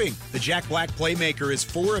shipping. The Jack Black Playmaker is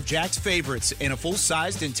 4 of Jack's favorites and a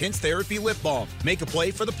full-sized intense therapy lip balm. Make a play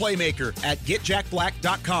for the Playmaker at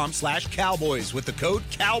getjackblack.com/Cowboys with the code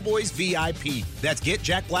CowboysVIP. That's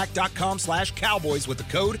getjackblack.com/Cowboys with the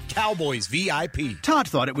code CowboysVIP. Todd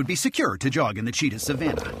thought it would be secure to jog in the cheetah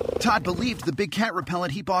savanna. Todd believed the big cat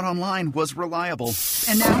repellent he bought online was reliable.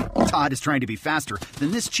 And now, Todd is trying to be faster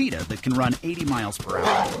than this cheetah that can run 80 miles per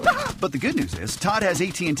hour. But the good news is, Todd has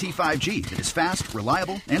AT&T 5G that is fast,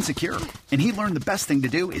 reliable, and secure. And he learned the best thing to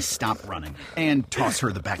do is stop running and toss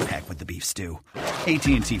her the backpack with the beef stew.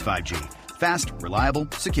 AT&T 5G. Fast, reliable,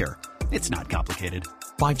 secure. It's not complicated.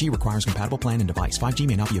 5G requires compatible plan and device. 5G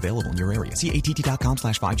may not be available in your area. See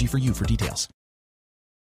att.com/5G for you for details.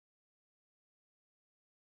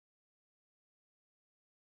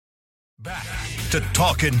 Back to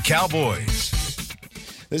Talkin' Cowboys.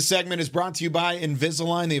 This segment is brought to you by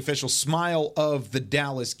Invisalign, the official smile of the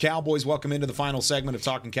Dallas Cowboys. Welcome into the final segment of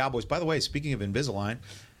Talkin' Cowboys. By the way, speaking of Invisalign,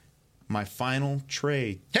 my final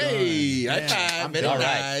trade. Hey, high five. Very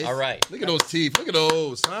nice. All right. Look at those teeth. Look at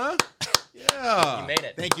those, huh? Yeah. You made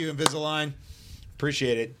it. Thank you, Invisalign.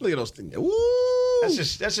 Appreciate it. Look at those things. Woo!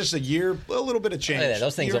 That's just a year, a little bit of change. Look at that.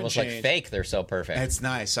 Those things Year almost and like change. fake. They're so perfect. It's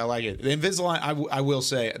nice. I like it. The Invisalign, I will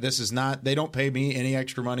say, this is not, they don't pay me any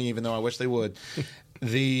extra money, even though I wish they would.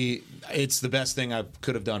 It's the best thing I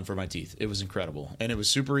could have done for my teeth. It was incredible. And it was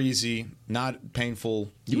super easy, not painful.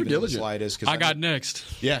 You were diligent. The slightest, I got next.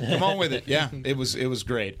 Yeah, come on with it. Yeah, it was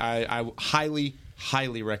great. I highly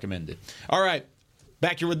recommend it. All right.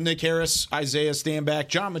 Back here with Nick Harris, Isaiah Stanback,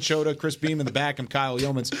 John Machota, Chris Beam in the back. I'm Kyle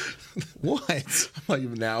Yeomans. What? Like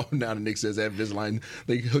now that Nick says that Invisalign,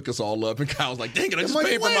 they hook us all up, and Kyle's like, dang it, I just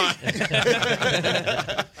paid for mine.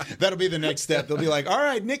 That'll be the next step. They'll be like, all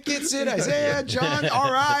right, Nick gets it, Isaiah, John,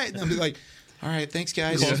 all right. And they'll be like, all right, thanks,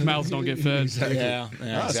 guys. Closed mouths don't get fed. Exactly. Yeah, I see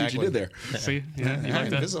what you exactly. did there. See? Yeah, you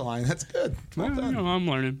like that? Invisalign, that's good. Well done. I'm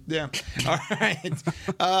learning. Yeah. All right.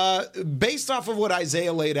 Based off of what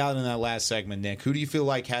Isaiah laid out in that last segment, Nick, who do you feel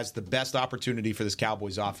like has the best opportunity for this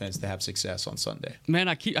Cowboys offense to have success on Sunday? Man,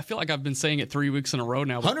 I feel like I've been saying it 3 weeks in a row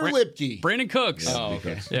now. Hunter Lipke. Brandon Cooks. Oh,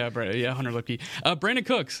 okay. Yeah, Hunter Lipke. Brandon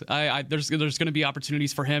Cooks. There's going to be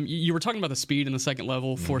opportunities for him. You were talking about the speed in the second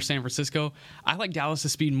level for San Francisco. I like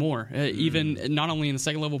Dallas' speed more, even not only in the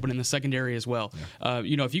second level, but in the secondary as well.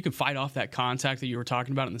 Yeah. If you can fight off that contact that you were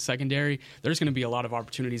talking about in the secondary, there's going to be a lot of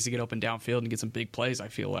opportunities to get open downfield and get some big plays, I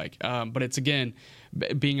feel like. But it's, again,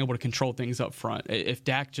 being able to control things up front. If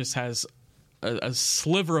Dak just has a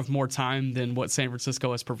sliver of more time than what San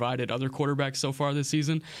Francisco has provided other quarterbacks so far this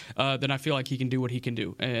season, then I feel like he can do what he can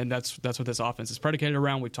do. And that's what this offense is predicated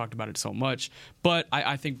around. We've talked about it so much. But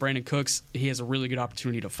I think Brandon Cooks, he has a really good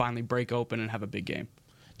opportunity to finally break open and have a big game.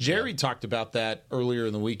 Jerry talked about that earlier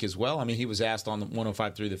in the week as well. I mean, he was asked on the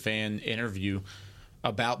 105.3 The Fan interview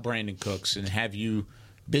about Brandon Cooks, and have you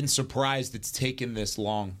been surprised it's taken this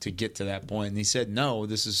long to get to that point? And he said, no,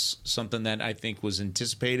 this is something that I think was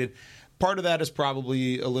anticipated. Part of that is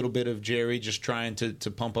probably a little bit of Jerry just trying to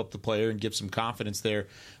pump up the player and give some confidence there.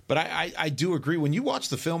 But I do agree. When you watch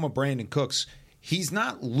the film of Brandon Cooks, he's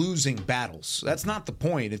not losing battles. That's not the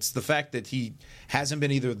point. It's the fact that he hasn't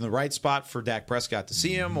been either in the right spot for Dak Prescott to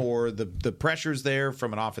see him, or the pressure's there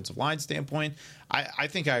from an offensive line standpoint. I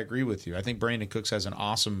think I agree with you. I think Brandon Cooks has an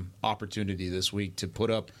awesome opportunity this week to put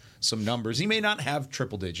up some numbers. He may not have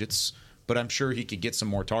triple digits, but I'm sure he could get some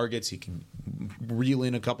more targets. He can reel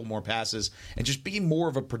in a couple more passes and just be more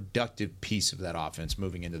of a productive piece of that offense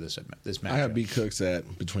moving into this matchup. I have B. Cooks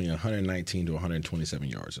at between 119 to 127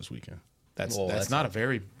 yards this weekend. That's not a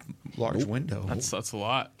very large window. That's a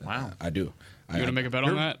lot. Wow. I do. You want to make a bet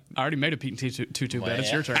on that? I already made a Pete 2-2 bet.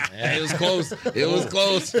 It's your turn. Yeah, it was close. It was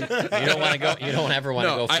close. You don't want to go. You don't ever want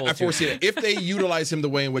to go full. I foresee it. If they utilize him the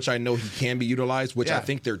way in which I know he can be utilized, which I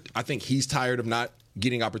think he's tired of not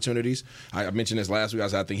getting opportunities. I mentioned this last week.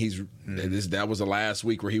 I think that was the last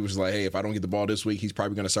week where he was like, hey, if I don't get the ball this week, he's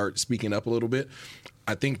probably going to start speaking up a little bit.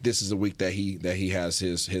 I think this is a week that he has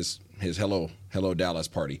his hello Dallas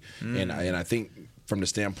party, and I think from the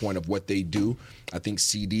standpoint of what they do, I think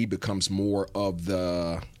CD becomes more of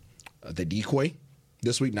the decoy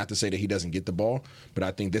this week. Not to say that he doesn't get the ball, but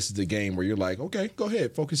I think this is the game where you're like, okay, go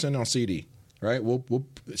ahead, focus in on CD. Right, we'll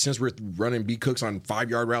since we're running B. Cooks on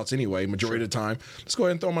 5-yard routes anyway, majority of the time, let's go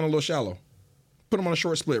ahead and throw him on a little shallow. Put him on a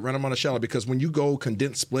short split, run him on a shallow, because when you go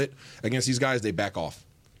condensed split against these guys, they back off.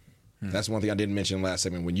 That's one thing I didn't mention last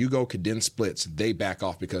segment. When you go condensed splits, they back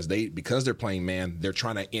off because they're playing man, they're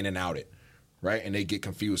trying to in and out it. Right, and they get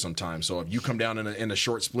confused sometimes. So if you come down in a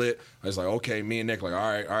short split, it's like, okay, me and Nick, like,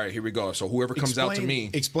 all right, here we go. So whoever comes out to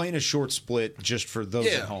me, explain a short split just for those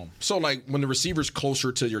at home. So like when the receiver's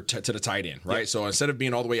closer to to the tight end, right? So instead of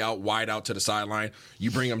being all the way out wide out to the sideline,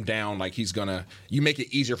 you bring him down like you make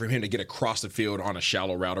it easier for him to get across the field on a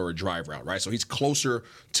shallow route or a drive route, right? So he's closer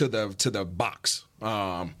to the box.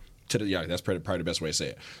 That's probably the best way to say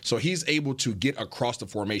it. So he's able to get across the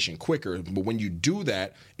formation quicker. But when you do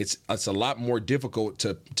that, it's a lot more difficult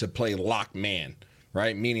to play lock man,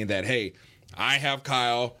 right? Meaning that, hey, I have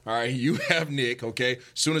Kyle, all right, you have Nick, okay? As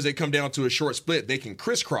soon as they come down to a short split, they can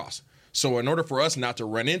crisscross. So in order for us not to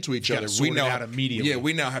run into each other, we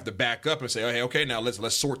now have to back up and say, hey, okay, now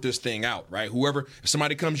let's sort this thing out, right? If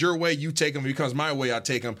somebody comes your way, you take them. If he comes my way, I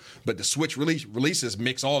take them. But the switch releases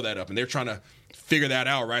mix all that up, and they're trying to figure that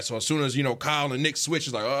out, right? So as soon as Kyle and Nick switch,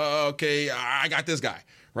 it's like, oh, okay, I got this guy,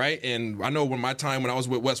 right? And I know when I was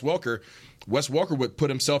with Wes Welker would put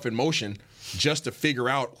himself in motion just to figure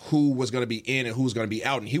out who was going to be in and who was going to be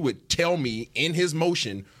out, and he would tell me in his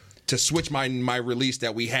motion to switch my release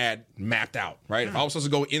that we had mapped out, right? If I was supposed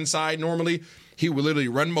to go inside normally, he would literally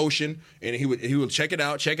run motion, and he would check it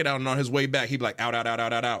out, and on his way back, he'd be like,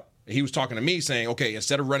 out. He was talking to me saying, okay,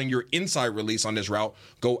 instead of running your inside release on this route,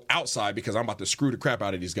 go outside because I'm about to screw the crap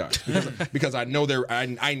out of these guys. Because I know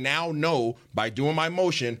I now know by doing my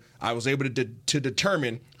motion, I was able to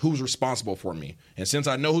determine who's responsible for me. And since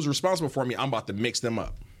I know who's responsible for me, I'm about to mix them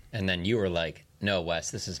up. And then you were like, no,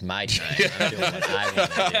 Wes, this is my time. I'm doing what I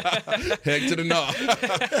want to do. Heck to the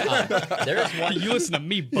no. There is one. You listen to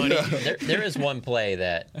me, buddy. There is one play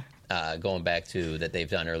that, going back to that they've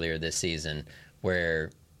done earlier this season,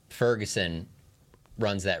 where Ferguson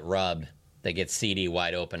runs that rub that gets CD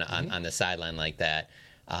wide open on the sideline like that.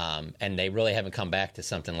 And they really haven't come back to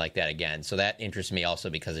something like that again. So that interests me also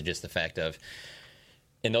because of just the fact of,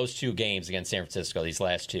 in those two games against San Francisco, these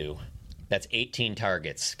last two, that's 18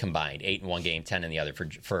 targets combined, 8 in one game, 10 in the other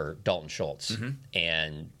for Dalton Schultz.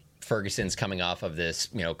 And Ferguson's coming off of this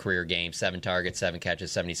career game, 7 targets, 7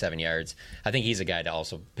 catches, 77 yards. I think he's a guy to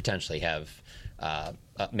also potentially have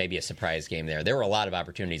maybe a surprise game there. There were a lot of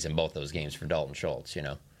opportunities in both those games for Dalton Schultz,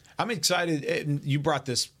 I'm excited. And you brought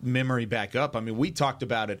this memory back up. I mean, we talked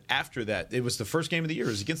about it after that. It was the first game of the year. It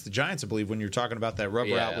was against the Giants, I believe, when you were talking about that rub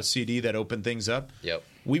route with CD that opened things up. Yep.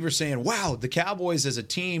 We were saying, wow, the Cowboys as a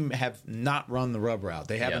team have not run the rub route.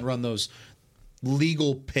 They haven't run those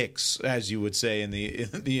legal picks, as you would say in the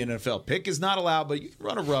NFL. Pick is not allowed, but you can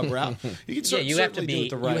run a rub route. You can certainly do it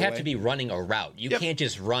the right way. You have to be running a route. You can't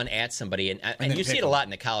just run at somebody. And you see it a lot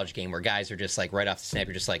in the college game where guys are just like right off the snap,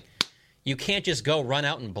 you're just like, you can't just go run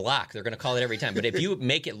out and block. They're going to call it every time. But if you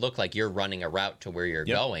make it look like you're running a route to where you're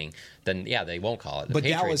going, then, they won't call it. The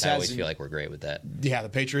Patriots, I always feel like we're great with that. Yeah, the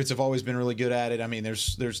Patriots have always been really good at it. I mean,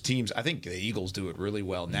 there's teams. I think the Eagles do it really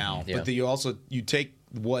well now. But you take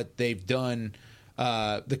what they've done,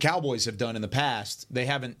 the Cowboys have done in the past. They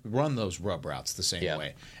haven't run those rub routes the same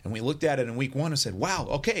way. And we looked at it in week 1 and said, wow,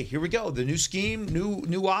 okay, here we go. The new scheme,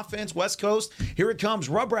 new offense, West Coast. Here it comes,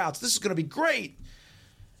 rub routes. This is going to be great.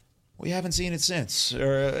 We haven't seen it since,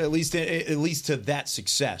 or at least to that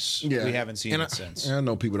success. We haven't seen it since. I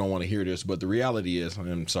know people don't want to hear this, but the reality is,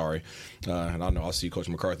 I'm sorry, and I know I'll see Coach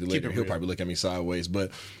McCarthy later. He'll probably look at me sideways, but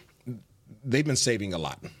they've been saving a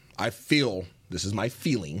lot. I feel, this is my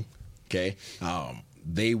feeling, okay,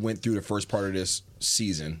 they went through the first part of this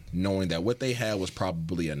season knowing that what they had was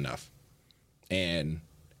probably enough. And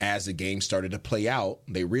as the game started to play out,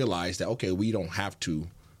 they realized that, okay, we don't have to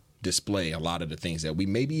display a lot of the things that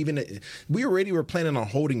we already were planning on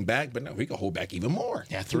holding back, but no, we can hold back even more.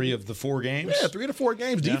 Yeah, 3 of the 4 games. Yeah, 3 of the 4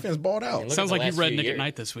 games. Yeah. Defense balled out. Sounds like you read Nick at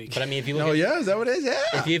Night this week. But I mean, if you look is that what it is? Yeah.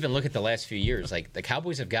 If you even look at the last few years, like the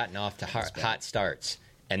Cowboys have gotten off to hot starts,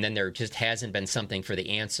 and then there just hasn't been something for the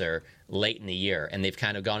answer late in the year, and they've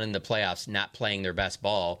kind of gone in the playoffs not playing their best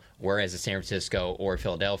ball, whereas the San Francisco or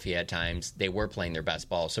Philadelphia at times they were playing their best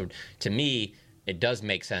ball. So to me, it does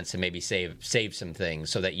make sense to maybe save some things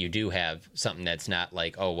so that you do have something that's not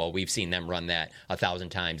like, oh, well, we've seen them run that 1,000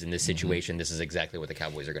 times in this situation. This is exactly what the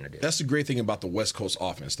Cowboys are going to do. That's the great thing about the West Coast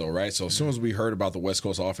offense, though, right? So as soon as we heard about the West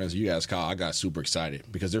Coast offense, you guys, Kyle, I got super excited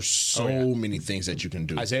because there's so many things that you can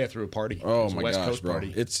do. Isaiah threw a party. Oh, my West gosh, Coast bro.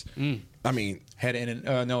 party. It's, I mean. Had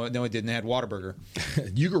no, it didn't. It had Whataburger.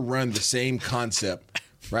 You could run the same concept,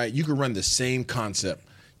 right? You could run the same concept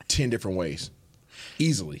 10 different ways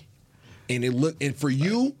easily. And for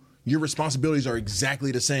you, your responsibilities are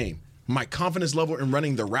exactly the same. My confidence level in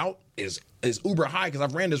running the route is uber high because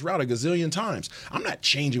I've ran this route a gazillion times. I'm not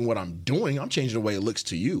changing what I'm doing. I'm changing the way it looks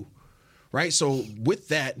to you, right? So with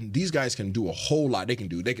that, these guys can do a whole lot. They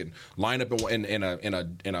can line up in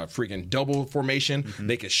a freaking double formation. Mm-hmm.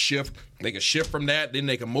 They can shift. They can shift from that. Then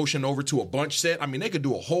they can motion over to a bunch set. I mean, they could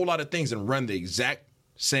do a whole lot of things and run the exact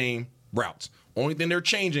same routes. Only thing they're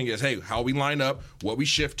changing is, hey, how we line up, what we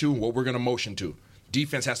shift to, and what we're going to motion to.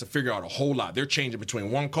 Defense has to figure out a whole lot. They're changing between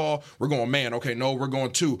one call. We're going man. Okay, no, we're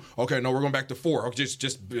going 2. Okay, no, we're going back to 4. Okay,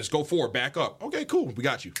 just go 4. Back up. Okay, cool. We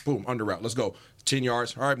got you. Boom, under route. Let's go. 10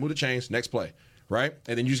 yards. All right, move the chains. Next play. Right?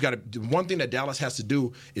 And then you just got to. One thing that Dallas has to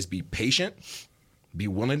do is be patient. Be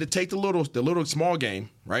willing to take the little small game.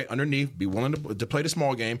 Right underneath. Be willing to play the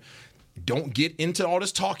small game. Don't get into all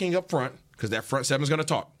this talking up front. Because that front 7 is going to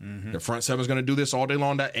talk. Mm-hmm. The front 7 is going to do this all day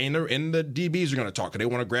long. And the DBs are going to talk. They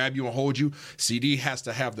want to grab you and hold you. CD has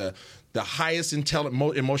to have the highest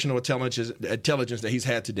emotional intelligence that he's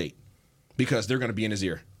had to date. Because they're going to be in his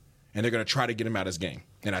ear. And they're going to try to get him out of his game.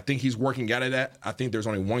 And I think he's working out of that. I think there's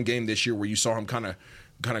only one game this year where you saw him kind of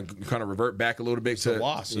revert back a little bit to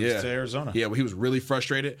loss to Arizona. Yeah, well, he was really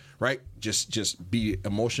frustrated, right? Just be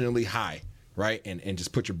emotionally high. Right, and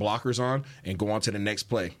just put your blockers on and go on to the next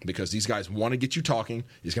play because these guys want to get you talking.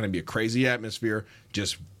 It's going to be a crazy atmosphere.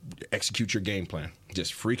 Just execute your game plan.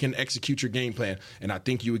 Just freaking execute your game plan. And I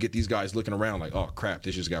think you would get these guys looking around like, oh, crap,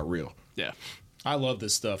 this just got real. Yeah. I love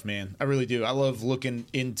this stuff, man. I really do. I love looking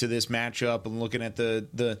into this matchup and looking at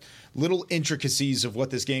the little intricacies of what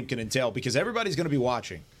this game can entail because everybody's going to be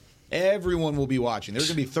watching. Everyone will be watching. There's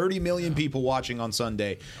going to be 30 million people watching on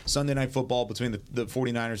Sunday Night Football between the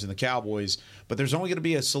 49ers and the Cowboys. But there's only going to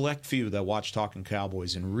be a select few that watch Talkin'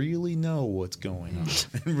 Cowboys and really know what's going on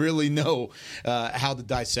and really know how to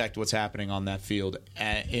dissect what's happening on that field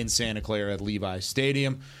in Santa Clara at Levi's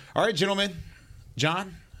Stadium. All right, gentlemen.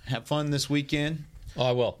 John, have fun this weekend. Oh,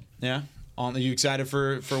 I will. Yeah? Are you excited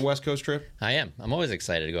for a West Coast trip? I am. I'm always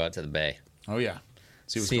excited to go out to the Bay. Oh, yeah.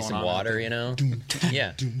 See some water, you know?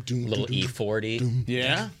 Yeah. Little E40.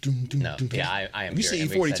 Yeah? No. Yeah, I am. If you see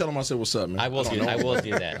E40, tell him I said what's up, man. I will do that.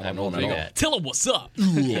 I will do that. Tell him what's up.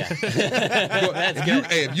 Yeah. That's good.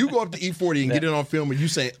 Hey, if you go up to E40 and get it on film and you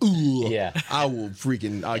say, ooh, yeah, I'll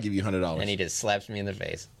give you $100. And he just slaps me in the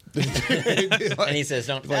face. And he says,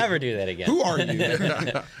 don't ever do that again. Who are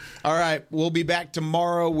you? All right, we'll be back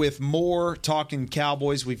tomorrow with more Talking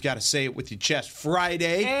Cowboys. We've got to say it with your chest.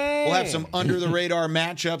 Friday, we'll have some under-the-radar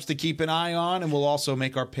matchups to keep an eye on, and we'll also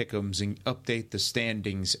make our pick'ems and update the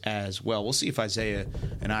standings as well. We'll see if Isaiah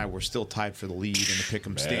and I were still tied for the lead in the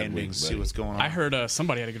pick'em standings, see what's going on. I heard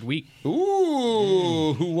somebody had a good week.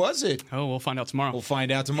 Ooh, who was it? Oh, we'll find out tomorrow. We'll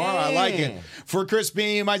find out tomorrow. I like it. For Chris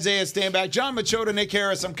Beam, Isaiah Stanback, John Machota, Nick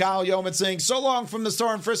Harris, I'm Kyle Yeoman saying so long from the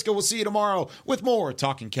Star in Frisco. We'll see you tomorrow with more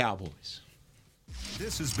Talking Cowboys.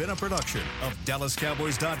 This has been a production of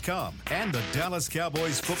DallasCowboys.com and the Dallas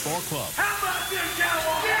Cowboys Football Club. How about this,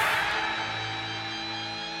 Cowboys? Yeah!